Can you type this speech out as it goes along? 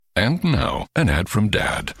And now, an ad from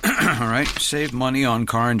Dad. All right, save money on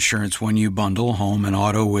car insurance when you bundle home and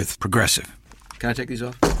auto with Progressive. Can I take these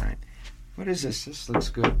off? All right. What is this? This looks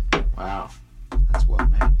good. Wow, that's well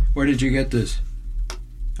made. Where did you get this?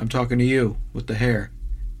 I'm talking to you with the hair.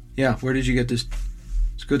 Yeah, where did you get this?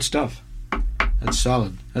 It's good stuff. That's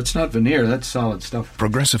solid. That's not veneer, that's solid stuff.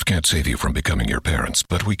 Progressive can't save you from becoming your parents,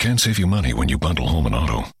 but we can save you money when you bundle home and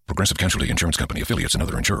auto. Progressive Casualty Insurance Company, affiliates, and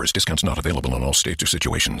other insurers. Discounts not available in all states or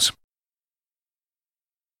situations.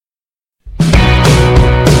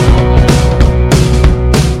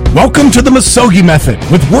 Welcome to the MISOGI Method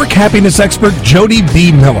with work happiness expert Jody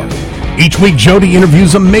B. Miller. Each week, Jody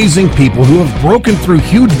interviews amazing people who have broken through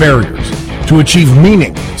huge barriers to achieve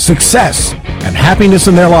meaning, success, and happiness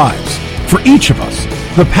in their lives. For each of us,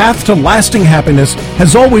 the path to lasting happiness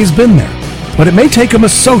has always been there, but it may take a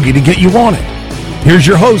MISOGI to get you on it. Here's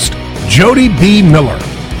your host, Jody B. Miller.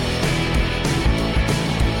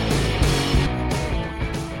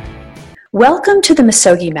 Welcome to the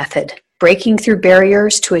MISOGI Method, breaking through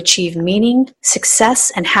barriers to achieve meaning,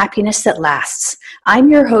 success, and happiness that lasts. I'm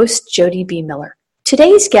your host, Jody B. Miller.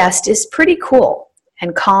 Today's guest is pretty cool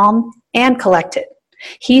and calm and collected.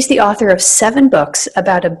 He's the author of 7 books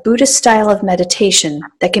about a Buddhist style of meditation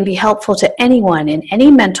that can be helpful to anyone in any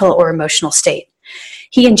mental or emotional state.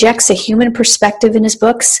 He injects a human perspective in his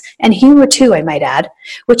books, and humor too, I might add,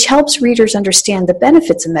 which helps readers understand the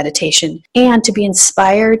benefits of meditation and to be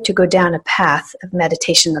inspired to go down a path of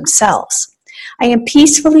meditation themselves. I am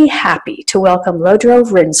peacefully happy to welcome Lodro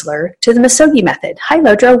Rinzler to the MISOGI Method. Hi,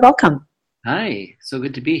 Lodro. Welcome. Hi. So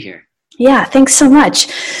good to be here. Yeah, thanks so much.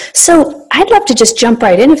 So I'd love to just jump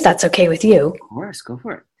right in if that's okay with you. Of course, go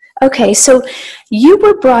for it. Okay, so you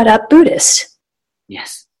were brought up Buddhist.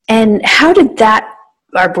 Yes. And how did that,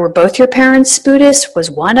 were both your parents Buddhist?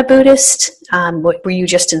 Was one a Buddhist? Were you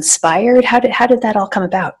just inspired? How did that all come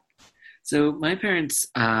about? So my parents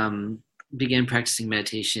began practicing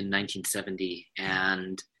meditation in 1970,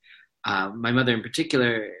 and my mother in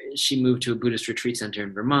particular, she moved to a Buddhist retreat center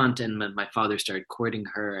in Vermont, and my father started courting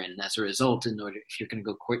her, and as a result, if you're going to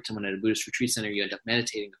go court someone at a Buddhist retreat center, you end up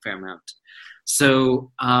meditating a fair amount.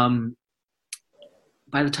 So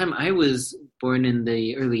by the time I was born in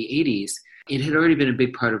the early 80s, it had already been a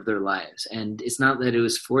big part of their lives, and it's not that it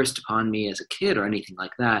was forced upon me as a kid or anything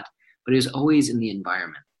like that, but it was always in the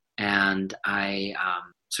environment, and I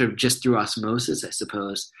sort of just through osmosis, I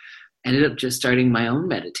suppose, ended up just starting my own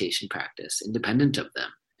meditation practice, independent of them.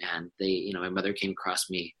 And my mother came across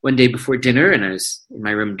me one day before dinner, and I was in my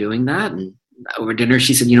room doing that. And over dinner,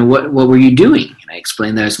 she said, what were you doing? And I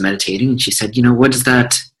explained that I was meditating. And she said, what does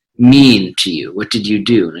that mean to you? What did you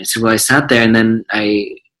do? And I said, well, I sat there, and then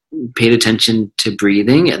I paid attention to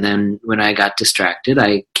breathing. And then when I got distracted,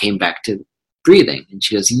 I came back to breathing. And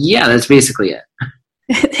she goes, yeah, that's basically it.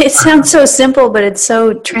 It sounds so simple, but it's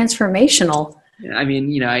so transformational. I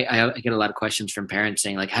mean, I get a lot of questions from parents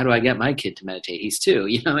saying, like, how do I get my kid to meditate? He's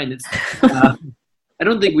 2, and it's, I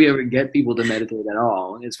don't think we ever get people to meditate at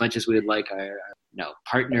all, as much as we would like our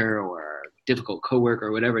partner or difficult coworker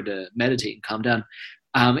or whatever to meditate and calm down.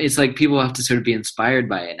 It's like people have to sort of be inspired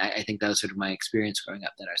by it. And I think that was sort of my experience growing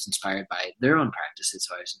up, that I was inspired by their own practices,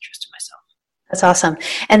 so I was interested myself. That's awesome.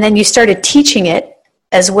 And then you started teaching it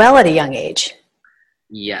as well at a young age.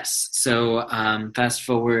 Yes. So fast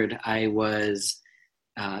forward, I was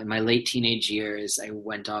in my late teenage years. I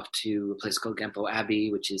went off to a place called Genpo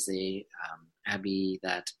Abbey, which is a abbey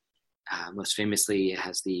that most famously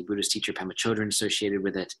has the Buddhist teacher Pema Chodron associated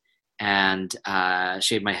with it, and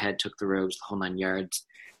shaved my head, took the robes, the whole 9 yards.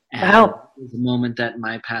 And wow. It was a moment that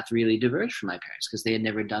my path really diverged from my parents, because they had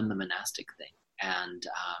never done the monastic thing, and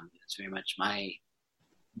it was very much my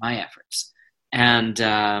efforts.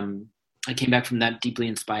 And I came back from that deeply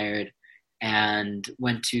inspired and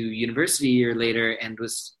went to university a year later, and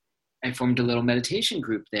I formed a little meditation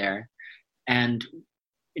group there and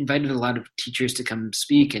invited a lot of teachers to come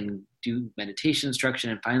speak and do meditation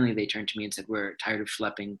instruction. And finally they turned to me and said, we're tired of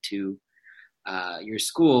schlepping to your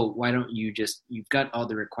school. Why don't you you've got all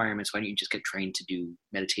the requirements. Why don't you just get trained to do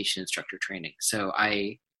meditation instructor training? So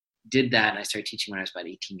I did that, and I started teaching when I was about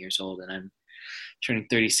 18 years old, and I'm turning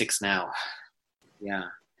 36 now. Yeah.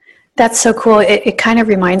 That's so cool. It kind of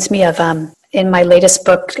reminds me of, in my latest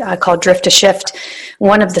book called Drift to Shift,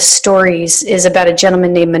 one of the stories is about a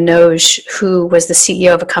gentleman named Manoj who was the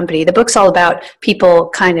CEO of a company. The book's all about people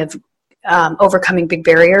kind of overcoming big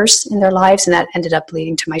barriers in their lives, and that ended up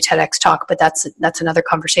leading to my TEDx talk, but that's another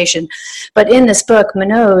conversation. But in this book,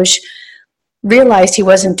 Manoj realized he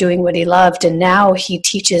wasn't doing what he loved, and now he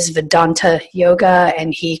teaches Vedanta yoga,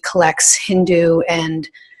 and he collects Hindu and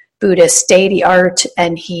Buddhist deity art,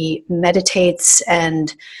 and he meditates,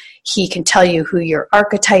 and he can tell you who your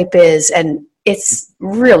archetype is, and it's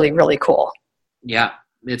really, really cool. Yeah,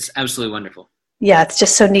 it's absolutely wonderful. Yeah, it's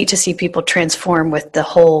just so neat to see people transform with the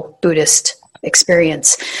whole Buddhist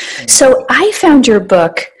experience. So I found your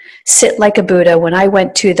book, Sit Like a Buddha, when I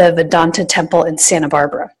went to the Vedanta temple in Santa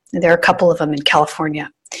Barbara. And there are a couple of them in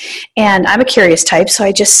California. And I'm a curious type, so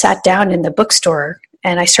I just sat down in the bookstore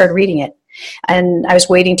and I started reading it. And I was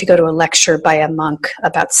waiting to go to a lecture by a monk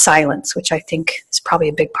about silence, which I think is probably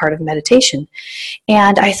a big part of meditation.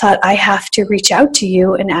 And I thought, I have to reach out to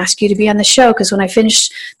you and ask you to be on the show, because when I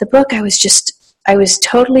finished the book, I was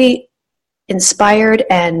totally inspired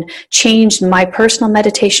and changed my personal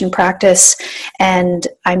meditation practice. And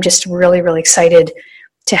I'm just really, really excited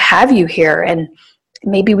to have you here. And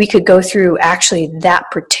maybe we could go through actually that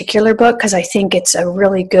particular book, because I think it's a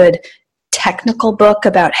really good technical book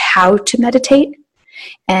about how to meditate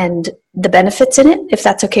and the benefits in it, if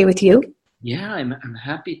that's okay with you. Yeah, I'm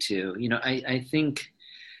happy to. I think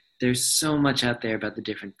there's so much out there about the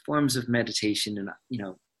different forms of meditation. And,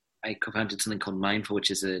 I co-founded something called Mindful,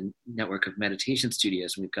 which is a network of meditation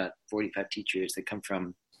studios. And we've got 45 teachers that come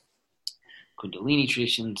from Kundalini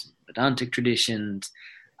traditions, Vedantic traditions,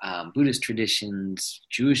 Buddhist traditions,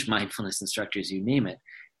 Jewish mindfulness instructors, you name it.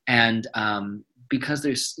 And because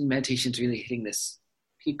there's meditation's really hitting this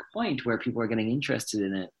peak point where people are getting interested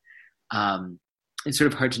in it, it's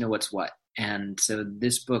sort of hard to know what's what. And so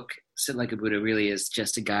this book, Sit Like a Buddha, really is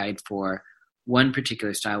just a guide for one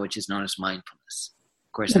particular style, which is known as mindfulness.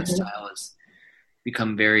 Of course, that style has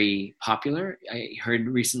become very popular. I heard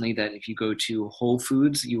recently that if you go to Whole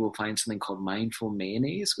Foods, you will find something called mindful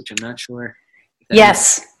mayonnaise, which I'm not sure.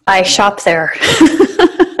 Yes, I shop there.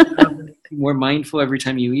 More mindful every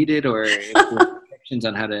time you eat it, or instructions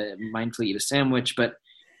on how to mindfully eat a sandwich. But,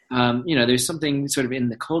 there's something sort of in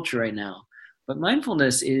the culture right now. But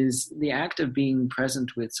mindfulness is the act of being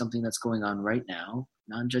present with something that's going on right now,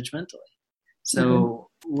 non-judgmentally. So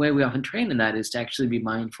the way we often train in that is to actually be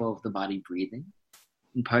mindful of the body breathing.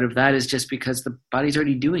 And part of that is just because the body's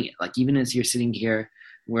already doing it. Like even as you're sitting here,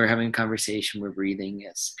 we're having a conversation, we're breathing.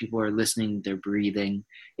 As people are listening, they're breathing.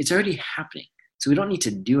 It's already happening. So we don't need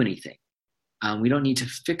to do anything. We don't need to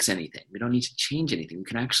fix anything. We don't need to change anything. We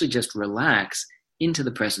can actually just relax into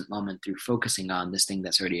the present moment through focusing on this thing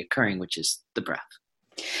that's already occurring, which is the breath.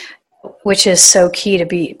 Which is so key to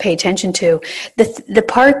pay attention to. The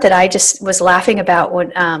part that I just was laughing about,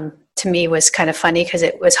 when to me was kind of funny because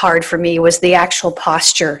it was hard for me, was the actual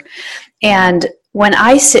posture. And when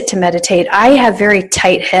I sit to meditate, I have very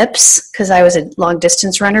tight hips because I was a long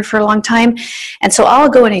distance runner for a long time. And so I'll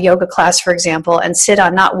go in a yoga class, for example, and sit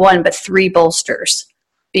on not one, but 3 bolsters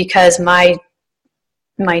because my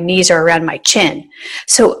knees are around my chin.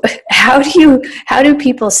 So how do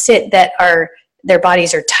people sit that their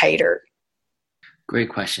bodies are tighter? Great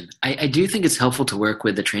question. I do think it's helpful to work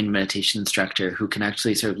with a trained meditation instructor who can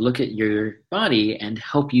actually sort of look at your body and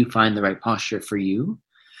help you find the right posture for you.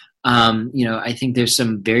 I think there's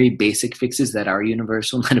some very basic fixes that are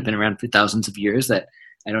universal, that have been around for thousands of years that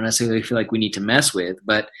I don't necessarily feel like we need to mess with.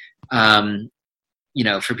 But,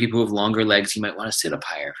 for people who have longer legs, you might want to sit up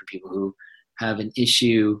higher. For people who have an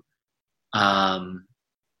issue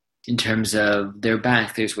in terms of their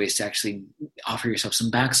back, there's ways to actually offer yourself some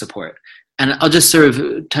back support. And I'll just sort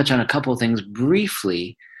of touch on a couple of things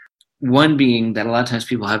briefly. One being that a lot of times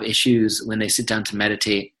people have issues when they sit down to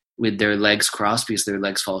meditate with their legs crossed because their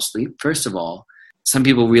legs fall asleep. First of all, some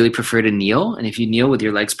people really prefer to kneel. And if you kneel with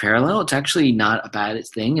your legs parallel, it's actually not a bad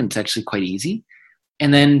thing. And it's actually quite easy.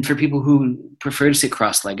 And then for people who prefer to sit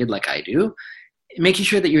cross-legged like I do, making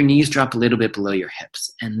sure that your knees drop a little bit below your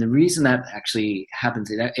hips. And the reason that actually happens,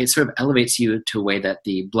 it sort of elevates you to a way that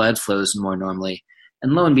the blood flows more normally.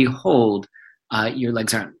 And lo and behold, your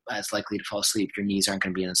legs aren't as likely to fall asleep. Your knees aren't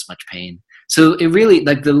going to be in as much pain. So it really,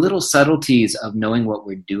 like the little subtleties of knowing what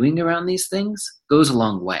we're doing around these things goes a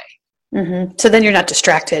long way. Mm-hmm. So then you're not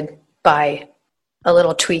distracted by a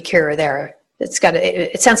little tweak here or there.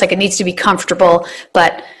 It sounds like it needs to be comfortable,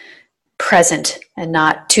 but present and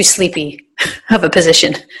not too sleepy of a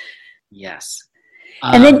position. Yes.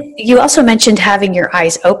 And then you also mentioned having your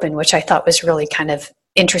eyes open, which I thought was really kind of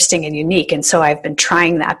interesting and unique. And so I've been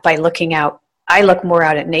trying that by looking out. I look more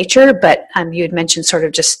out at nature, but you had mentioned sort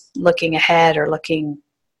of just looking ahead or looking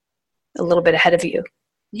a little bit ahead of you.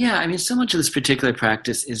 Yeah, I mean, so much of this particular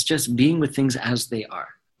practice is just being with things as they are.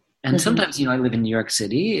 And sometimes, I live in New York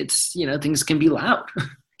City. It's, things can be loud.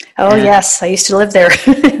 Oh, yes. I used to live there.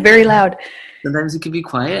 Very loud. Sometimes it can be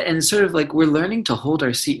quiet. And it's sort of like we're learning to hold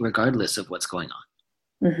our seat regardless of what's going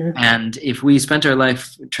on. Mm-hmm. And if we spent our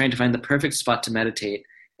life trying to find the perfect spot to meditate,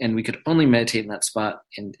 and we could only meditate in that spot,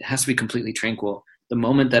 and it has to be completely tranquil, the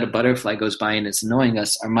moment that a butterfly goes by and it's annoying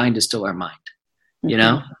us, our mind is still our mind, you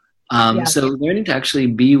know? So learning to actually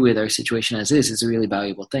be with our situation as is a really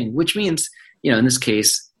valuable thing, which means, in this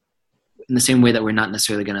case, in the same way that we're not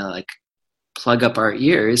necessarily going to like plug up our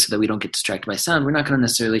ears so that we don't get distracted by sound, we're not going to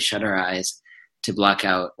necessarily shut our eyes to block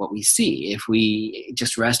out what we see. If we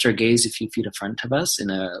just rest our gaze a few feet in front of us in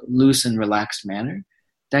a loose and relaxed manner,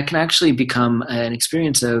 that can actually become an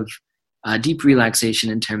experience of deep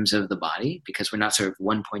relaxation in terms of the body, because we're not sort of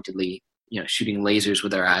one-pointedly, shooting lasers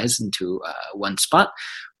with our eyes into one spot.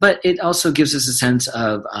 But it also gives us a sense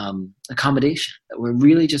of accommodation, that we're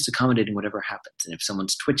really just accommodating whatever happens. And if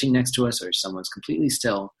someone's twitching next to us or someone's completely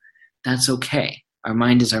still, that's okay. Our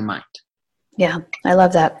mind is our mind. Yeah, I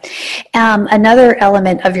love that. Another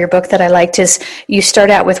element of your book that I liked is you start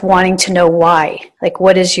out with wanting to know why. Like,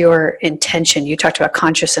 what is your intention? You talked about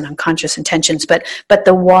conscious and unconscious intentions, but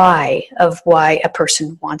the why of why a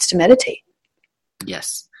person wants to meditate.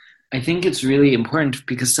 Yes. I think it's really important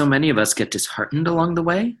because so many of us get disheartened along the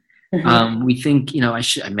way. Mm-hmm. We think,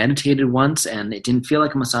 I meditated once and it didn't feel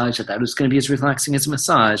like a massage. I thought it was going to be as relaxing as a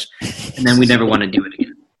massage. And then we never want to do it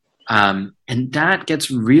again. And that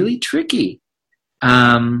gets really tricky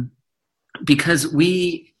because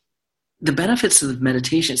the benefits of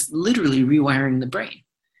meditation is literally rewiring the brain.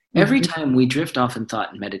 Mm-hmm. Every time we drift off in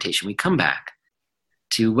thought in meditation, we come back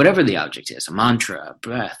to whatever the object is, a mantra, a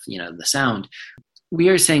breath, the sound. We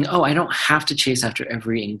are saying, I don't have to chase after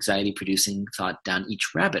every anxiety-producing thought down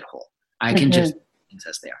each rabbit hole. I can just do things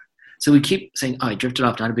as they are. So we keep saying, I drifted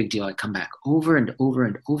off, not a big deal. I come back over and over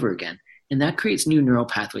and over again. And that creates new neural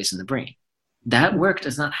pathways in the brain. That work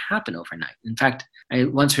does not happen overnight. In fact, I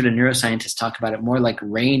once heard a neuroscientist talk about it more like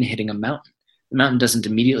rain hitting a mountain. The mountain doesn't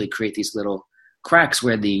immediately create these little cracks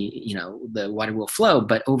where the water will flow,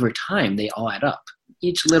 but over time they all add up.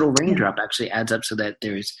 Each little raindrop actually adds up so that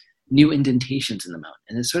there's new indentations in the mountain.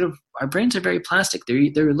 And it's sort of, our brains are very plastic.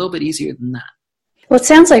 They're a little bit easier than that. Well, it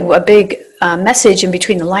sounds like a big message in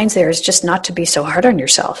between the lines there is just not to be so hard on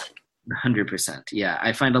yourself. 100%. Yeah.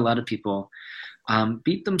 I find a lot of people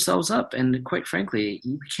beat themselves up. And quite frankly,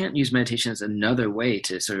 you can't use meditation as another way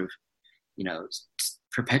to sort of,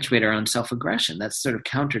 perpetuate our own self-aggression. That's sort of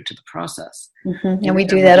counter to the process. Mm-hmm. And we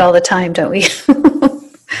do that all the time, don't we?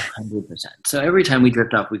 100%. So every time we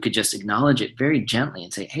drift off, we could just acknowledge it very gently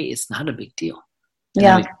and say, hey, it's not a big deal. And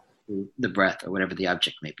yeah. The breath or whatever the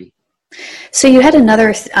object may be. So you had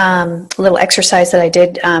another little exercise that I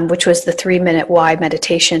did, which was the 3-minute why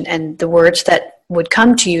meditation, and the words that would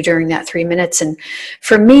come to you during that 3 minutes. And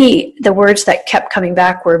for me, the words that kept coming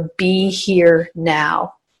back were be here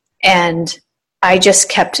now. And I just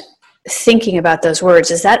kept thinking about those words.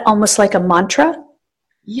 Is that almost like a mantra?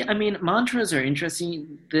 Yeah, I mean, mantras are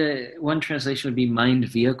interesting. The one translation would be mind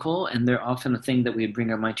vehicle, and they're often a thing that we would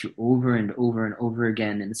bring our mind to over and over and over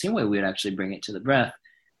again in the same way we would actually bring it to the breath.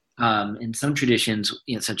 In some traditions,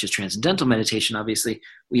 such as transcendental meditation, obviously,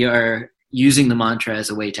 we are using the mantra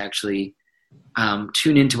as a way to actually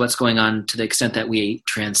tune into what's going on to the extent that we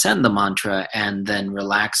transcend the mantra and then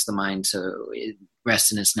relax the mind so it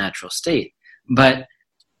rests in its natural state. But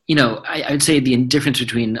I would say the difference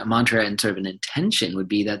between a mantra and sort of an intention would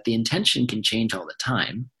be that the intention can change all the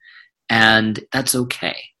time, and that's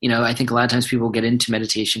okay. I think a lot of times people get into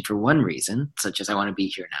meditation for one reason, such as I want to be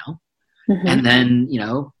here now. Mm-hmm. And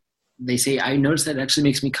then, they say, I notice that it actually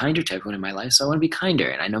makes me kinder to everyone in my life, so I want to be kinder,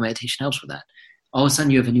 and I know meditation helps with that. All of a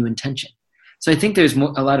sudden you have a new intention. So I think there's a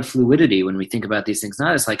lot of fluidity when we think about these things,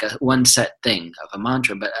 not as like a one set thing of a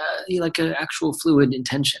mantra, but like an actual fluid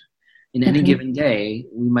intention. In any given day,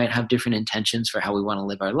 we might have different intentions for how we want to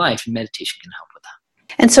live our life, and meditation can help with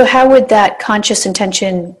that. And so how would that conscious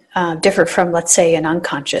intention differ from, let's say, an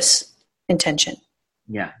unconscious intention?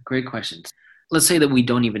 Yeah, great questions. Let's say that we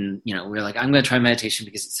don't even, we're like, I'm going to try meditation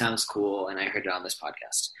because it sounds cool and I heard it on this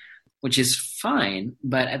podcast, which is fine.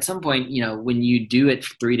 But at some point, when you do it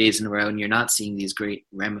for 3 days in a row and you're not seeing these great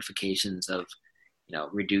ramifications of,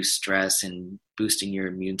 reduced stress and boosting your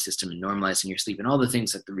immune system and normalizing your sleep and all the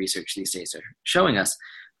things that the research these days are showing us.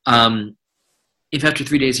 If after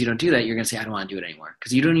 3 days you don't do that, you're going to say, I don't want to do it anymore,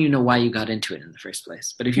 because you don't even know why you got into it in the first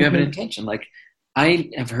place. But if you have an intention, like I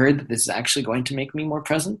have heard that this is actually going to make me more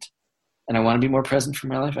present and I want to be more present for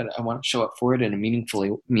my life, I want to show up for it in a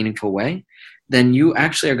meaningful way, then you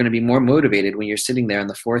actually are going to be more motivated when you're sitting there on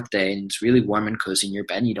the 4th day and it's really warm and cozy in your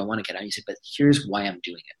bed and you don't want to get out. You say, but here's why I'm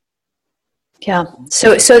doing it. Yeah.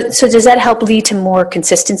 So does that help lead to more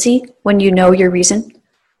consistency when you know your reason?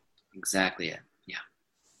 Exactly it. Yeah.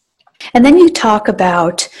 And then you talk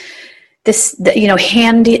about this,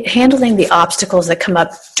 handling the obstacles that come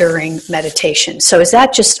up during meditation. So is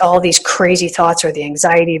that just all these crazy thoughts or the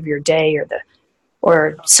anxiety of your day or the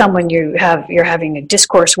or someone you're having a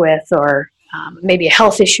discourse with, or maybe a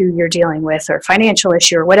health issue you're dealing with, or financial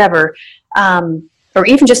issue, or whatever, or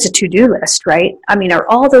even just a to-do list, right? I mean, are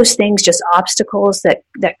all those things just obstacles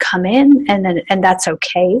that come in, and that's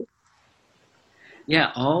okay?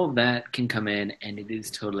 Yeah, all of that can come in, and it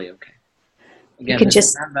is totally okay. Again, this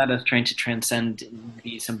is not about us trying to transcend and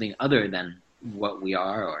be something other than what we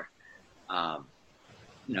are, or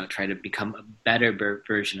try to become a better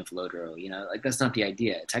version of Lodro. Like, that's not the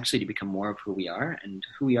idea. It's actually to become more of who we are, and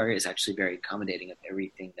who we are is actually very accommodating of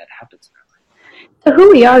everything that happens in our life. So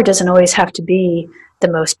who we are doesn't always have to be the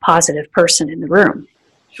most positive person in the room.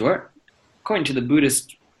 Sure. According to the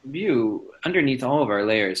Buddhist view, underneath all of our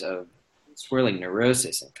layers of swirling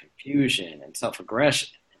neurosis and confusion and self-aggression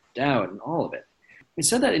and doubt and all of it, we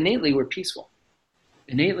said that innately we're peaceful.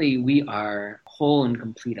 Innately we are whole and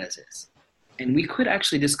complete as is. And we could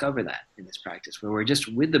actually discover that in this practice, where we're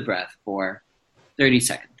just with the breath for 30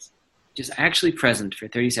 seconds, just actually present for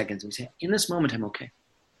 30 seconds. And we say, in this moment, I'm okay.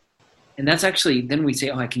 And that's actually, then we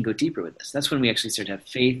say, I can go deeper with this. That's when we actually start to have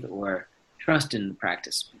faith or trust in the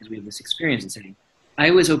practice, because we have this experience in saying,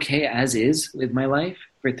 I was okay as is with my life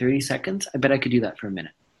for 30 seconds. I bet I could do that for a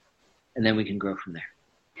minute. And then we can grow from there.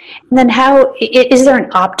 And then how, is there an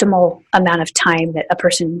optimal amount of time that a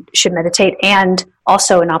person should meditate, and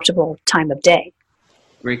also an optimal time of day?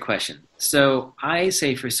 Great question. So I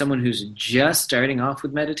say for someone who's just starting off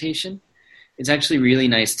with meditation, it's actually really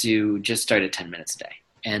nice to just start at 10 minutes a day.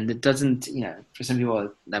 And it doesn't, for some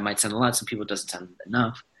people that might sound a lot, some people it doesn't sound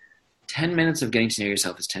enough. 10 minutes of getting to know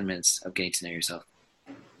yourself is 10 minutes of getting to know yourself.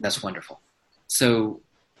 That's wonderful. So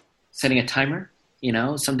setting a timer,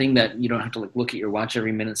 something that you don't have to look at your watch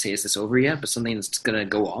every minute and say, is this over yet? But something that's going to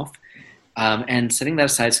go off. And setting that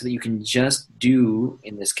aside so that you can just do,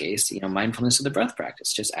 in this case, mindfulness of the breath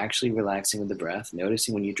practice, just actually relaxing with the breath,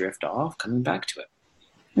 noticing when you drift off, coming back to it.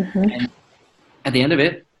 Mm-hmm. And at the end of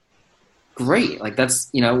it, great. Like, that's,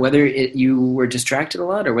 whether you were distracted a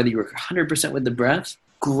lot or whether you were 100% with the breath,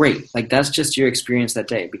 great. Like, that's just your experience that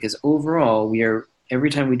day, because overall every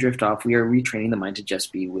time we drift off, we are retraining the mind to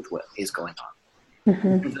just be with what is going on.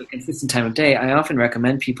 Mm-hmm. So a consistent time of day, I often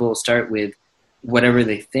recommend people start with whatever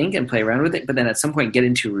they think and play around with it, but then at some point get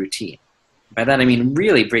into a routine. By that I mean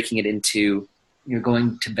really breaking it into your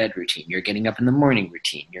going to bed routine, your getting up in the morning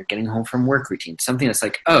routine, your getting home from work routine, something that's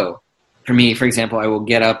like, for me, for example, I will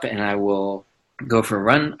get up and I will go for a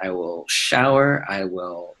run, I will shower, I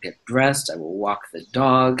will get dressed, I will walk the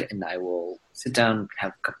dog, and I will sit down,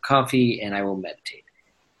 have a cup of coffee, and I will meditate.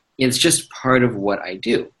 It's just part of what I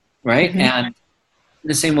do, right? Mm-hmm. And in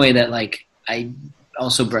the same way that, I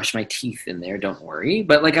also brush my teeth in there, don't worry.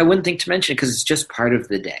 But, I wouldn't think to mention it because it's just part of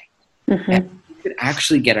the day. Mm-hmm. And we could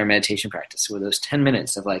actually get our meditation practice with those 10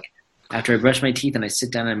 minutes of, after I brush my teeth and I sit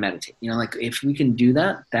down and meditate. If we can do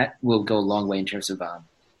that, that will go a long way in terms of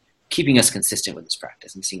keeping us consistent with this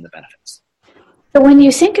practice and seeing the benefits. So when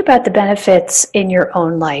you think about the benefits in your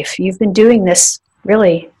own life, you've been doing this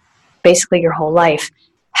really basically your whole life.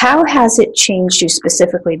 How has it changed you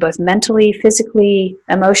specifically, both mentally, physically,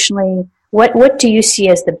 emotionally? What do you see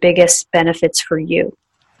as the biggest benefits for you?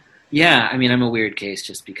 Yeah, I'm a weird case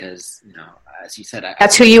just because, as you said,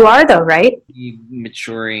 that's who you are, though, right?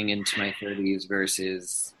 Maturing into my 30s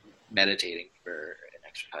versus meditating for an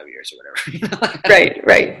extra 5 years or whatever.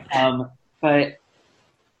 Right. But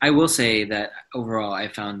I will say that overall, I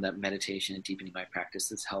found that meditation and deepening my practice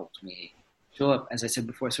has helped me show up, as I said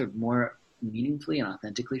before, sort of more meaningfully and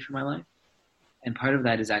authentically for my life. And part of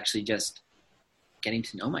that is actually just getting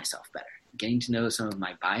to know myself better, getting to know some of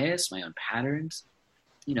my bias, my own patterns,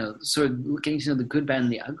 sort of getting to know the good, bad,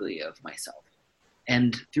 and the ugly of myself.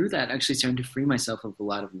 And through that, actually starting to free myself of a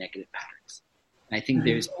lot of negative patterns. And I think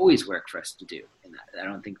there's always work for us to do in that.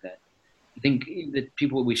 I think that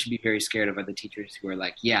people we should be very scared of are the teachers who are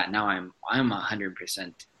like, yeah, now I'm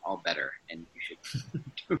 100% all better, and you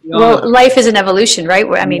should. Well, life is an evolution, right?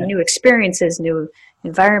 New experiences, new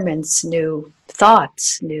environments, new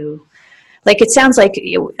thoughts, it sounds like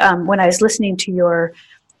when I was listening to your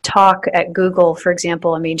talk at Google, for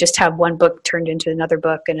example, just have one book turned into another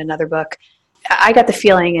book and another book. I got the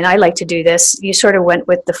feeling, and I like to do this, you sort of went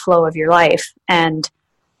with the flow of your life, and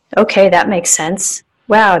okay, that makes sense.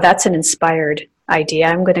 Wow, that's an inspired idea.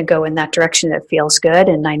 I'm going to go in that direction that feels good,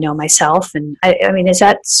 and I know myself. And is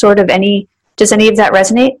that sort of does any of that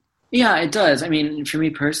resonate? Yeah, it does. For me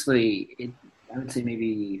personally, I would say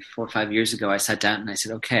maybe 4 or 5 years ago, I sat down and I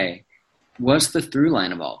said, okay, what's the through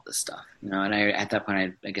line of all of this stuff? And at that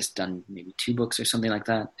point, I guess done maybe 2 books or something like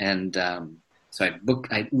that. And so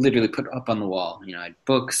I literally put up on the wall, I had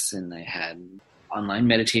books, and I had online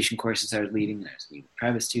meditation courses I was leading. I was leading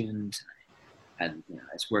private students. And I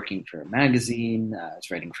I was working for a magazine. I was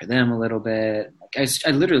writing for them a little bit.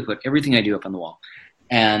 I literally put everything I do up on the wall.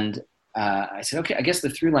 And I said, okay, I guess the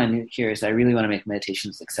through line here is I really want to make meditation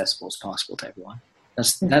as accessible as possible to everyone.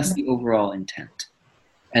 That's the overall intent.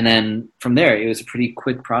 And then from there, it was a pretty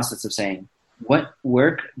quick process of saying, what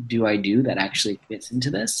work do I do that actually fits into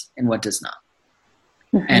this and what does not?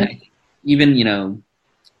 Mm-hmm. And I think even,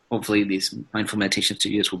 hopefully these mindful meditation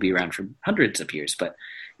studios will be around for hundreds of years, but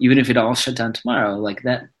even if it all shut down tomorrow, like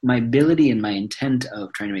that, my ability and my intent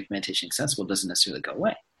of trying to make meditation accessible doesn't necessarily go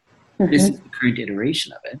away. Mm-hmm. This is the current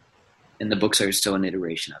iteration of it, and the books are still an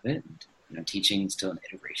iteration of it, and teaching is still an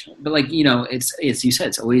iteration of it. But it's you said,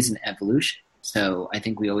 it's always an evolution. So I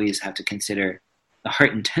think we always have to consider the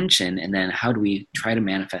heart intention, and then how do we try to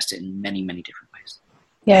manifest it in many, many different ways.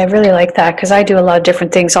 Yeah, I really like that because I do a lot of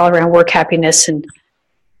different things all around work happiness and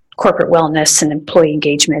corporate wellness and employee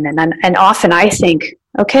engagement. And often I think,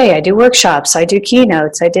 okay, I do workshops, I do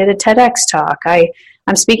keynotes, I did a TEDx talk,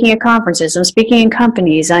 I'm speaking at conferences, I'm speaking in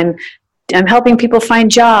companies, I'm helping people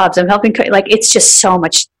find jobs, it's just so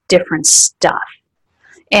much different stuff.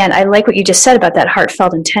 And I like what you just said about that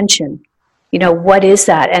heartfelt intention. What is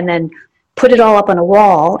that? And then put it all up on a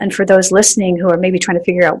wall. And for those listening who are maybe trying to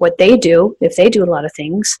figure out what they do, if they do a lot of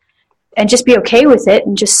things, and just be okay with it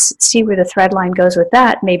and just see where the thread line goes with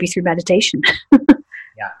that, maybe through meditation.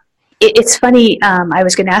 Yeah. It's funny, I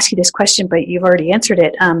was going to ask you this question, but you've already answered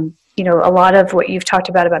it. A lot of what you've talked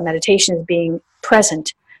about meditation is being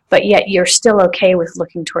present, but yet you're still okay with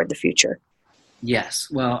looking toward the future. Yes.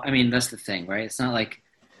 Well, that's the thing, right? It's not like,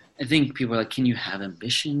 I think people are like, can you have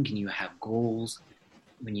ambition? Can you have goals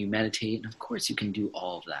when you meditate? And of course you can do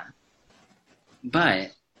all of that.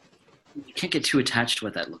 But you can't get too attached to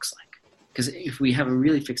what that looks like. Because if we have a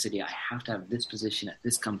really fixed idea, I have to have this position at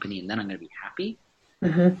this company and then I'm going to be happy.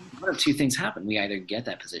 Mm-hmm. One of two things happen. We either get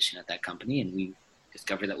that position at that company and we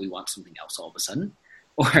discover that we want something else all of a sudden,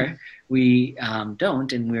 or we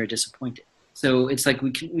don't and we're disappointed. So it's like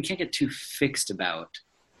we can't get too fixed about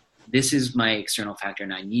this is my external factor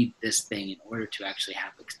and I need this thing in order to actually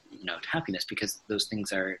have happiness, because those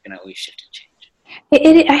things are going to always shift and change.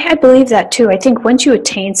 I believe that too. I think once you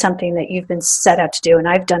attain something that you've been set out to do, and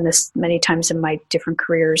I've done this many times in my different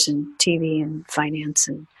careers in TV and finance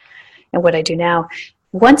and what I do now,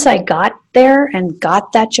 once I got there and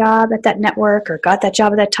got that job at that network or got that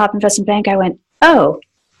job at that top investment bank, I went, oh,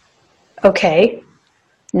 okay,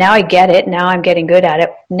 now I get it. Now I'm getting good at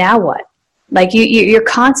it. Now what? Like you're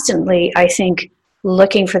constantly, I think,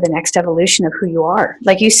 looking for the next evolution of who you are.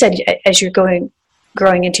 Like you said, as you're growing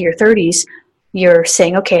into your 30s, you're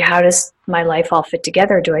saying, okay, how does my life all fit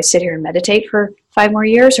together? Do I sit here and meditate for 5 more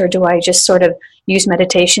years, or do I just sort of use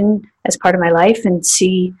meditation as part of my life and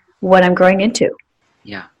see what I'm growing into?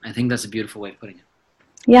 Yeah, I think that's a beautiful way of putting it.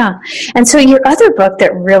 Yeah. And so your other book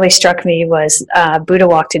that really struck me was Buddha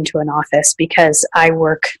Walked into an Office, because I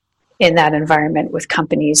work in that environment with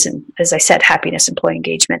companies and, as I said, happiness, employee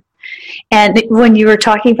engagement. And when you were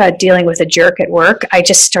talking about dealing with a jerk at work, I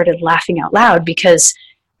just started laughing out loud, because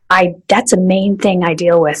that's a main thing I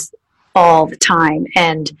deal with all the time.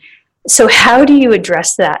 And so how do you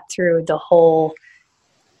address that through the whole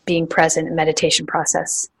being present and meditation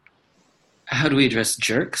process? How do we address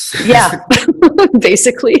jerks? Yeah,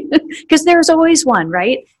 basically. Because there's always one,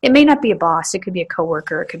 right? It may not be a boss. It could be a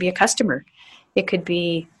coworker. It could be a customer. It could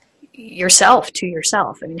be yourself to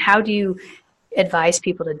yourself. I mean, how do you advise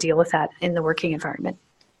people to deal with that in the working environment?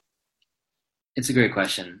 It's a great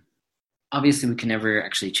question. Obviously, we can never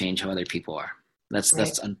actually change how other people are. That's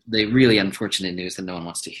the really unfortunate news that no one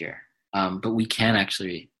wants to hear. But we can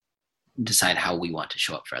actually decide how we want to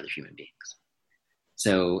show up for other human beings.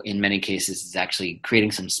 So in many cases, it's actually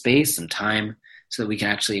creating some space, some time, so that we can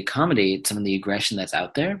actually accommodate some of the aggression that's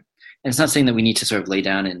out there. And it's not saying that we need to sort of lay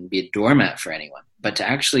down and be a doormat for anyone, but to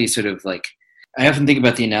actually sort of like, I often think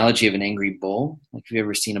about the analogy of an angry bull. Like, have you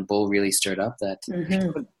ever seen a bull really stirred up? That if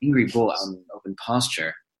you put an angry bull out in open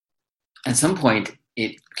posture, at some point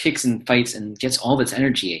it kicks and fights and gets all of its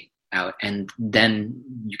energy out, and then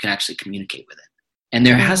you can actually communicate with it. And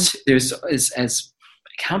there's as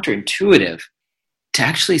counterintuitive to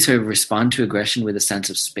actually sort of respond to aggression with a sense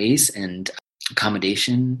of space and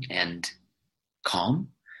accommodation and calm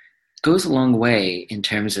goes a long way in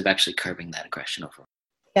terms of actually curbing that aggression overall.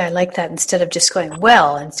 Yeah, I like that. Instead of just going,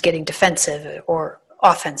 well, and getting defensive or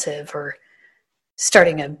offensive or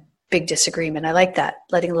starting a big disagreement. I like that,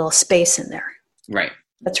 letting a little space in there. Right.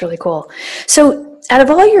 That's really cool. So out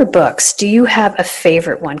of all your books, do you have a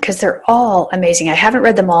favorite one? Because they're all amazing. I haven't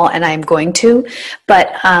read them all, and I'm going to,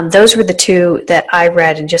 but those were the 2 that I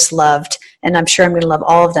read and just loved, and I'm sure I'm going to love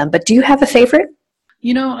all of them. But do you have a favorite?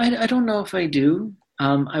 I don't know if I do.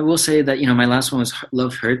 I will say that, my last one was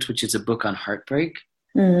Love Hurts, which is a book on heartbreak.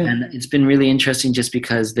 And it's been really interesting just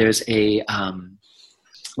because there's a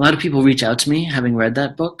lot of people reach out to me having read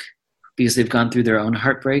that book because they've gone through their own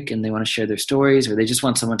heartbreak and they want to share their stories, or they just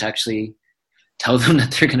want someone to actually tell them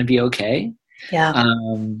that they're going to be okay. Yeah.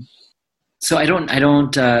 So I don't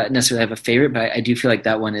necessarily have a favorite, but I do feel like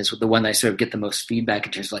that one is the one that I sort of get the most feedback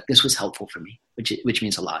in terms of like, this was helpful for me, which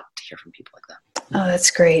means a lot to hear from people like that. Oh, that's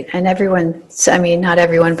great. And not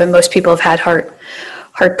everyone, but most people have had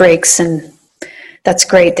heartbreaks, and that's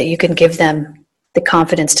great that you can give them the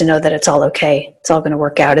confidence to know that it's all okay. It's all going to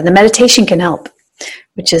work out. And the meditation can help,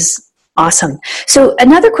 which is awesome. So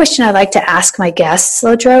another question I like to ask my guests,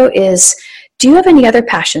 Lodro, is, do you have any other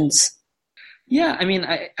passions? Yeah,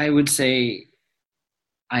 I would say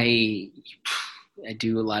I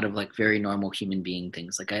do a lot of like very normal human being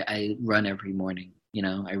things. Like I run every morning,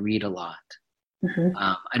 I read a lot. Mm-hmm.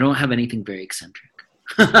 I don't have anything very eccentric.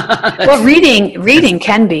 Well, reading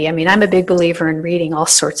can be. I'm a big believer in reading all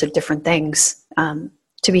sorts of different things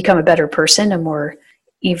to become a better person, a more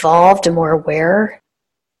evolved, a more aware.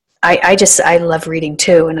 I love reading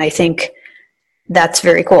too, and I think that's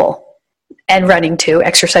very cool. And running too.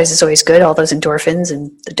 Exercise is always good. All those endorphins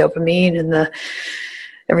and the dopamine and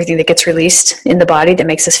everything that gets released in the body that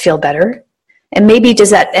makes us feel better. And maybe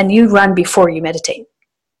and you run before you meditate?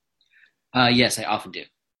 Yes, I often do.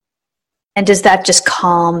 And does that just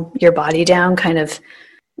calm your body down, kind of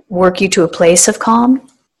work you to a place of calm?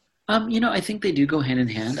 I think they do go hand in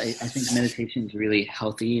hand. I think meditation is really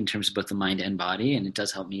healthy in terms of both the mind and body, and it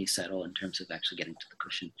does help me settle in terms of actually getting to the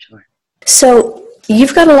cushion. Sure. So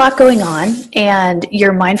you've got a lot going on, and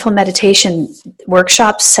your mindful meditation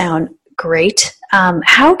workshops sound great.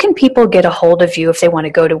 How can people get a hold of you if they want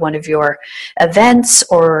to go to one of your events?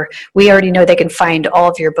 Or we already know they can find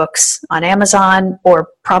all of your books on Amazon or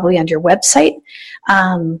probably on your website.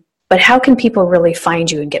 But how can people really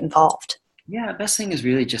find you and get involved? Yeah, best thing is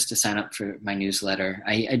really just to sign up for my newsletter.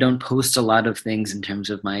 I don't post a lot of things in terms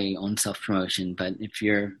of my own self-promotion, but if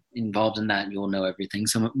you're involved in that, you'll know everything.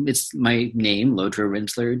 So it's my name,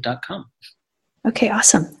 LodroRinzler.com. Okay,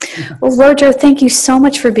 awesome. Well, Lodro, thank you so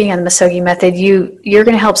much for being on the MISOGI Method. You're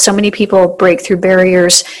going to help so many people break through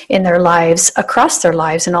barriers in their lives, across their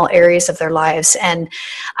lives, in all areas of their lives. And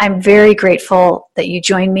I'm very grateful that you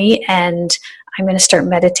joined me, and I'm going to start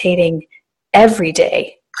meditating every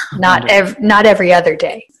day. Not every other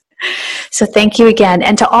day. So thank you again.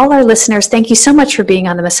 And to all our listeners, thank you so much for being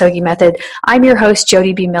on the MISOGI Method. I'm your host,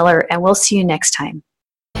 Jody B. Miller, and we'll see you next time.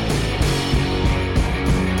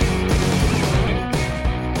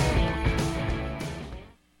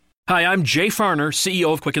 Hi, I'm Jay Farner,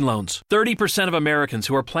 CEO of Quicken Loans. 30% of Americans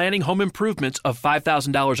who are planning home improvements of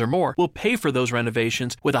 $5,000 or more will pay for those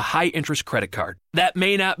renovations with a high-interest credit card. That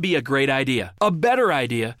may not be a great idea. A better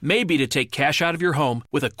idea may be to take cash out of your home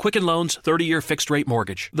with a Quicken Loans 30-year fixed-rate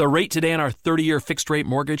mortgage. The rate today on our 30-year fixed-rate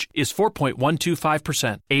mortgage is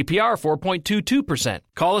 4.125%. APR 4.22%.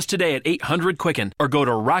 Call us today at 800-QUICKEN or go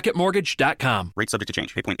to rocketmortgage.com. Rate subject to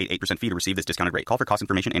change. Pay 0.88% fee to receive this discounted rate. Call for cost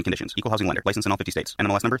information and conditions. Equal housing lender. License in all 50 states.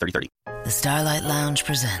 NMLS number 3030. The Starlight Lounge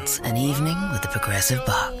presents An Evening with the Progressive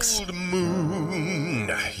Box. Old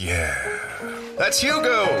moon, yeah. That's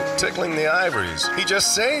Hugo, tickling the ivories. He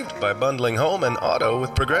just saved by bundling home and auto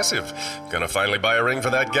with Progressive. Gonna finally buy a ring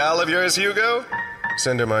for that gal of yours, Hugo?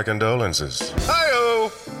 Send her my condolences.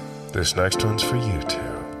 Hi-oh! This next one's for you two.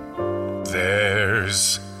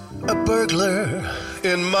 There's a burglar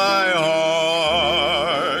in my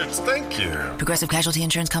heart. Thank you. Progressive Casualty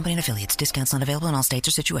Insurance Company and Affiliates. Discounts not available in all states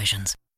or situations.